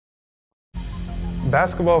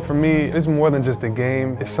Basketball for me is more than just a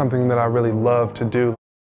game. It's something that I really love to do.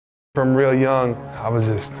 From real young, I was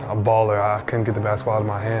just a baller. I couldn't get the basketball out of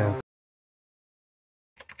my hand.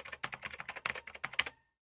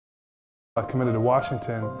 I committed to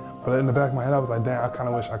Washington, but in the back of my head I was like, damn, I kind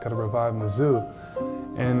of wish I could have revived Mizzou.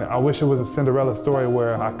 And I wish it was a Cinderella story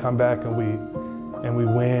where I come back and we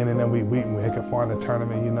win, and then we make it far in the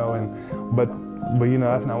tournament, you know. But you know,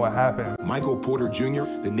 that's not what happened. Michael Porter Jr.,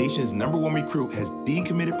 the nation's #1 recruit, has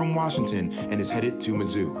decommitted from Washington and is headed to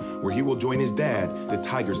Mizzou, where he will join his dad, the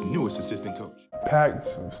Tigers' newest assistant coach. Packed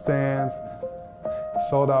stands,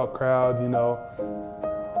 sold out crowd, you know.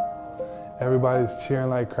 Everybody's cheering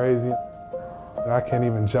like crazy. I can't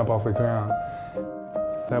even jump off the ground.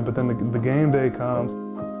 But then the game day comes.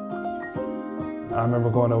 I remember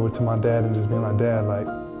going over to my dad and just being like, Dad, like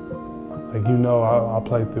you know, I'll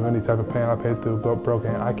play through any type of pain. I played through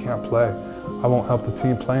broken. I can't play. I won't help the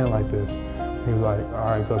team playing like this. He was like, all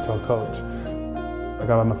right, go tell coach. I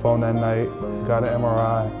got on the phone that night, got an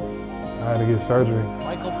MRI. I had to get surgery.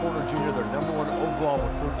 Michael Porter Jr., their #1 overall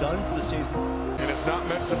recruit, done for the season. And it's not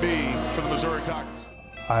meant to be for the Missouri Tigers.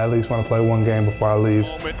 I at least want to play one game before I leave.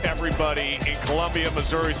 Moment everybody in Columbia,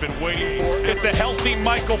 Missouri's been waiting for. It's a healthy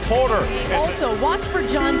Michael Porter. Also, watch for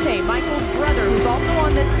Jonte, Michael's brother, who's also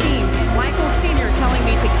on this team. Michael Sr. telling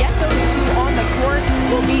me to get those two on the court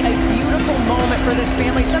will be a beautiful moment for this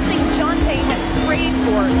family, something Jonte has prayed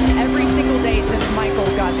for every single day since Michael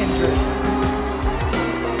got injured.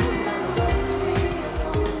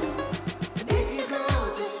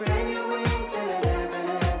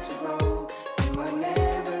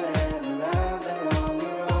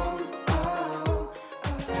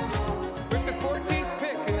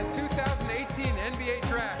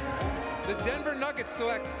 The Denver Nuggets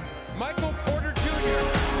select Michael Porter Jr.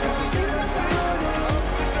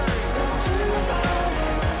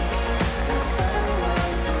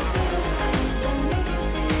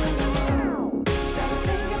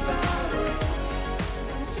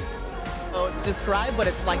 Describe what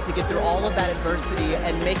it's like to get through all of that adversity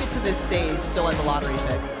and make it to this stage still as a lottery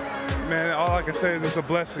pick. Man, all I can say is it's a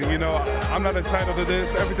blessing. You know, I'm not entitled to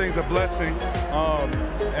this. Everything's a blessing,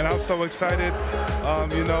 and I'm so excited.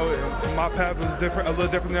 You know, my path was different, a little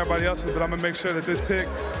different than everybody else's, but I'm gonna make sure that this pick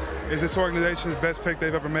is this organization's best pick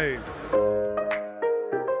they've ever made.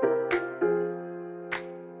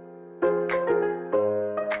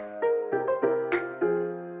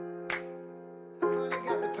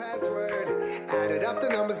 Added up the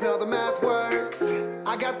numbers, now the math works.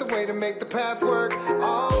 I got the way to make the path work.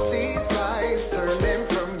 All these lights turning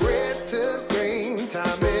from red to green.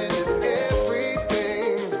 Timing is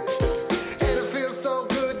everything, and it feels so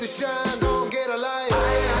good to shine. Don't get a light.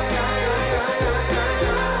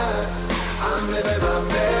 I'm living my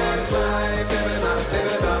best life, living my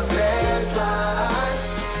best life.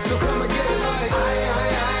 So come and get a light.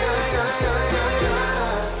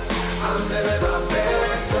 I'm living my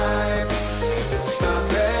best life.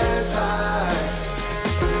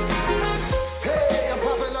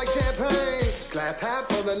 Glass half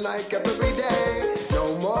full like every day.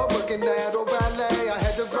 No more working at or ballet. I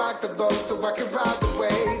had to rock the boat so I could ride the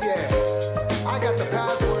wave, yeah. I got the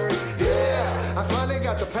password, yeah. I finally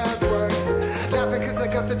got the password. Laughing cause I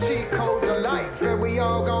got the cheat code, the life. And we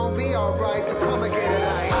all gonna be alright, so come and get it.